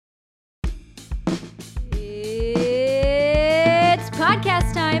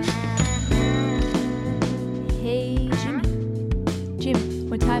podcast time. Hey, Jimmy. Jim,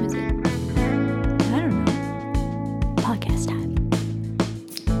 what time is it? I don't know. Podcast time.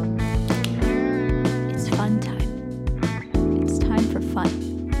 It's fun time. It's time for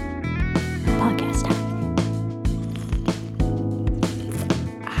fun. Podcast time.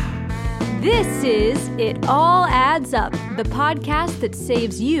 This is It All Adds Up, the podcast that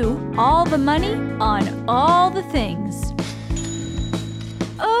saves you all the money on all the things.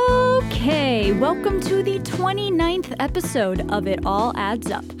 Okay, welcome to the 29th episode of It All Adds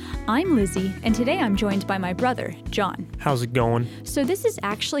Up. I'm Lizzie, and today I'm joined by my brother, John. How's it going? So this is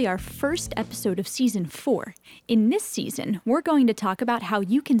actually our first episode of Season 4. In this season, we're going to talk about how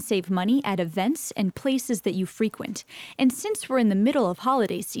you can save money at events and places that you frequent. And since we're in the middle of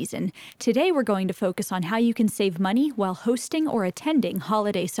holiday season, today we're going to focus on how you can save money while hosting or attending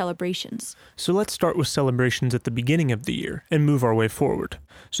holiday celebrations. So let's start with celebrations at the beginning of the year and move our way forward.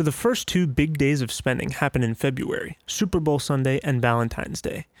 So the first two big days of spending happen in February, Super Bowl Sunday and Valentine's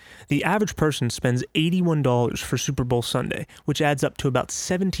Day. The average person spends $81 for Super Bowl Sunday, which adds up to about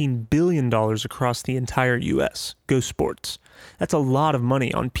 $17 billion across the entire U.S. Go sports. That's a lot of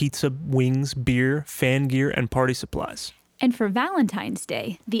money on pizza, wings, beer, fan gear, and party supplies. And for Valentine's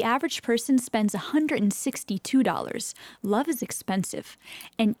Day, the average person spends $162. Love is expensive.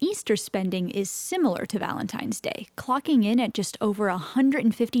 And Easter spending is similar to Valentine's Day, clocking in at just over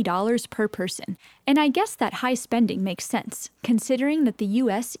 $150 per person. And I guess that high spending makes sense, considering that the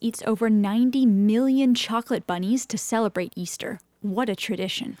U.S. eats over 90 million chocolate bunnies to celebrate Easter. What a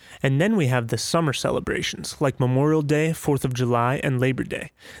tradition. And then we have the summer celebrations, like Memorial Day, 4th of July, and Labor Day.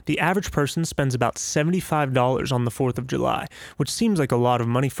 The average person spends about $75 on the 4th of July, which seems like a lot of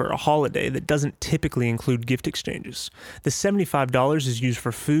money for a holiday that doesn't typically include gift exchanges. The $75 is used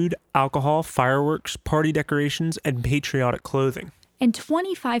for food, alcohol, fireworks, party decorations, and patriotic clothing. And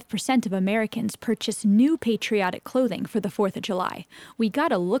 25% of Americans purchase new patriotic clothing for the 4th of July. We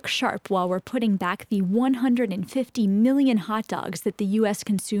gotta look sharp while we're putting back the 150 million hot dogs that the U.S.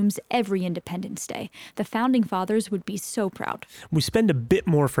 consumes every Independence Day. The Founding Fathers would be so proud. We spend a bit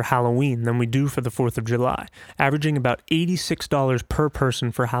more for Halloween than we do for the 4th of July, averaging about $86 per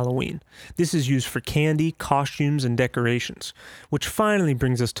person for Halloween. This is used for candy, costumes, and decorations, which finally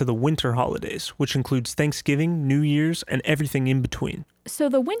brings us to the winter holidays, which includes Thanksgiving, New Year's, and everything in between. So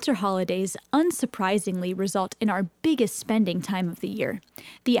the winter holidays, unsurprisingly, result in our biggest spending time of the year.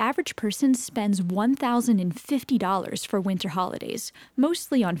 The average person spends $1,050 for winter holidays,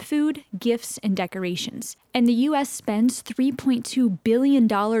 mostly on food, gifts, and decorations. And the U.S. spends $3.2 billion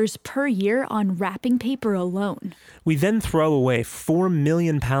per year on wrapping paper alone. We then throw away 4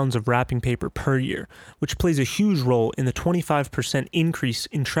 million pounds of wrapping paper per year, which plays a huge role in the 25% increase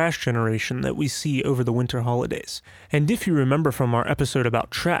in trash generation that we see over the winter holidays. And if you remember from our episode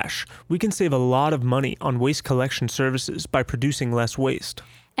about trash, we can save a lot of money on waste collection services by producing less waste.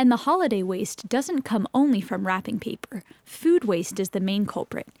 And the holiday waste doesn't come only from wrapping paper. Food waste is the main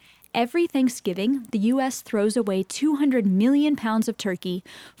culprit. Every Thanksgiving, the U.S. throws away 200 million pounds of turkey,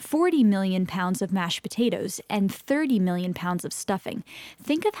 40 million pounds of mashed potatoes, and 30 million pounds of stuffing.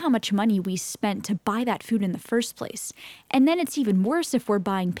 Think of how much money we spent to buy that food in the first place. And then it's even worse if we're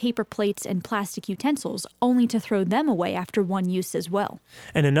buying paper plates and plastic utensils, only to throw them away after one use as well.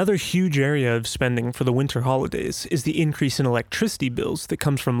 And another huge area of spending for the winter holidays is the increase in electricity bills that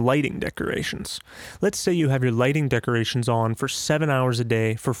comes from lighting decorations. Let's say you have your lighting decorations on for 7 hours a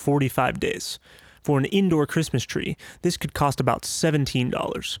day for 45 days. For an indoor Christmas tree, this could cost about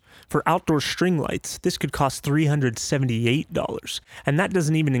 $17. For outdoor string lights, this could cost $378. And that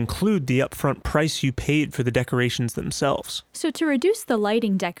doesn't even include the upfront price you paid for the decorations themselves. So to reduce the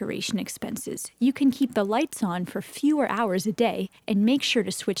lighting decoration expenses, you can keep the lights on for fewer hours a day and make sure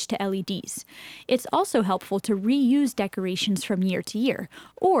to switch to LEDs. It's also helpful to reuse decorations from year to year,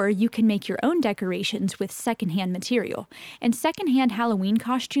 or you can make your own decorations with secondhand material. And secondhand Halloween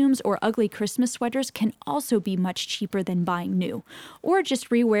costumes or ugly Christmas sweaters can also be much cheaper than buying new, or just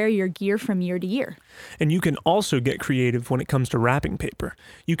rewear your gear from year to year. And you can also get creative when it comes to wrapping paper.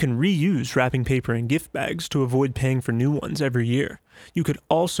 You can reuse wrapping paper in gift bags to avoid paying for new ones every year. You could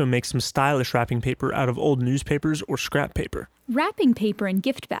also make some stylish wrapping paper out of old newspapers or scrap paper. Wrapping paper and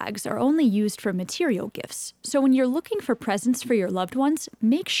gift bags are only used for material gifts, so when you're looking for presents for your loved ones,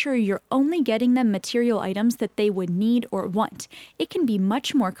 make sure you're only getting them material items that they would need or want. It can be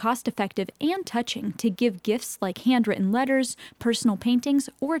much more cost-effective and touching to give gifts like handwritten letters, personal paintings,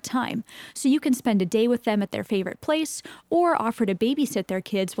 or time, so you can spend a day with them at their favorite place or offer to babysit their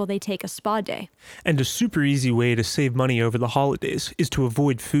kids while they take a spa day. And a super easy way to save money over the holidays is to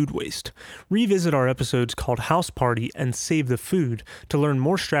avoid food waste. Revisit our episodes called House Party and Save the food to learn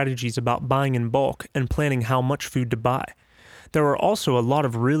more strategies about buying in bulk and planning how much food to buy. There are also a lot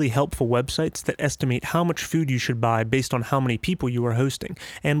of really helpful websites that estimate how much food you should buy based on how many people you are hosting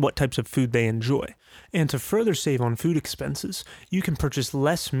and what types of food they enjoy. And to further save on food expenses, you can purchase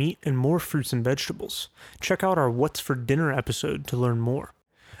less meat and more fruits and vegetables. Check out our What's for Dinner episode to learn more.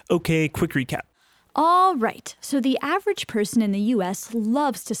 Okay, quick recap. All right, so the average person in the U.S.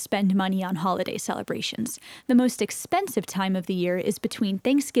 loves to spend money on holiday celebrations. The most expensive time of the year is between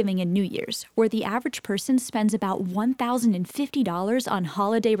Thanksgiving and New Year's, where the average person spends about $1,050 on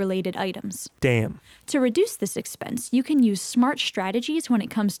holiday-related items. Damn. To reduce this expense, you can use smart strategies when it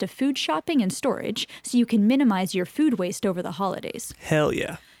comes to food shopping and storage, so you can minimize your food waste over the holidays. Hell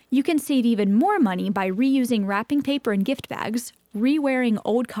yeah. You can save even more money by reusing wrapping paper and gift bags, re-wearing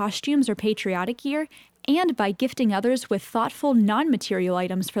old costumes or patriotic gear, and by gifting others with thoughtful, non-material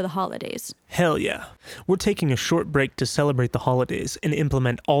items for the holidays. Hell yeah. We're taking a short break to celebrate the holidays and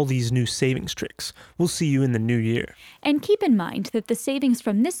implement all these new savings tricks. We'll see you in the new year. And keep in mind that the savings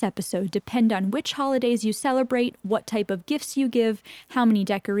from this episode depend on which holidays you celebrate, what type of gifts you give, how many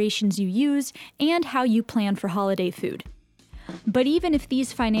decorations you use, and how you plan for holiday food. But even if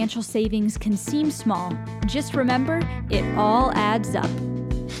these financial savings can seem small, just remember, it all adds up.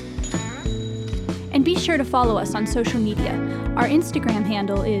 And be sure to follow us on social media. Our Instagram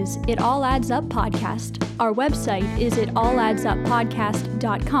handle is It All Adds Up Podcast. Our website is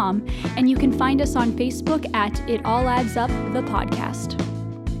italladdsuppodcast.com, and you can find us on Facebook at It All Adds Up the Podcast.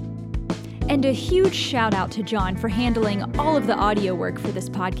 And a huge shout out to John for handling all of the audio work for this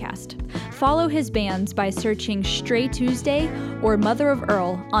podcast. Follow his bands by searching Stray Tuesday or Mother of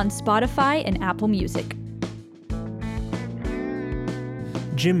Earl on Spotify and Apple Music.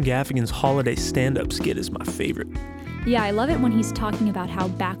 Jim Gaffigan's holiday stand-up skit is my favorite. Yeah, I love it when he's talking about how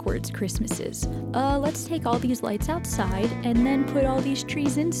backwards Christmas is. Let's take all these lights outside and then put all these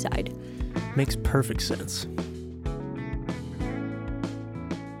trees inside. Makes perfect sense.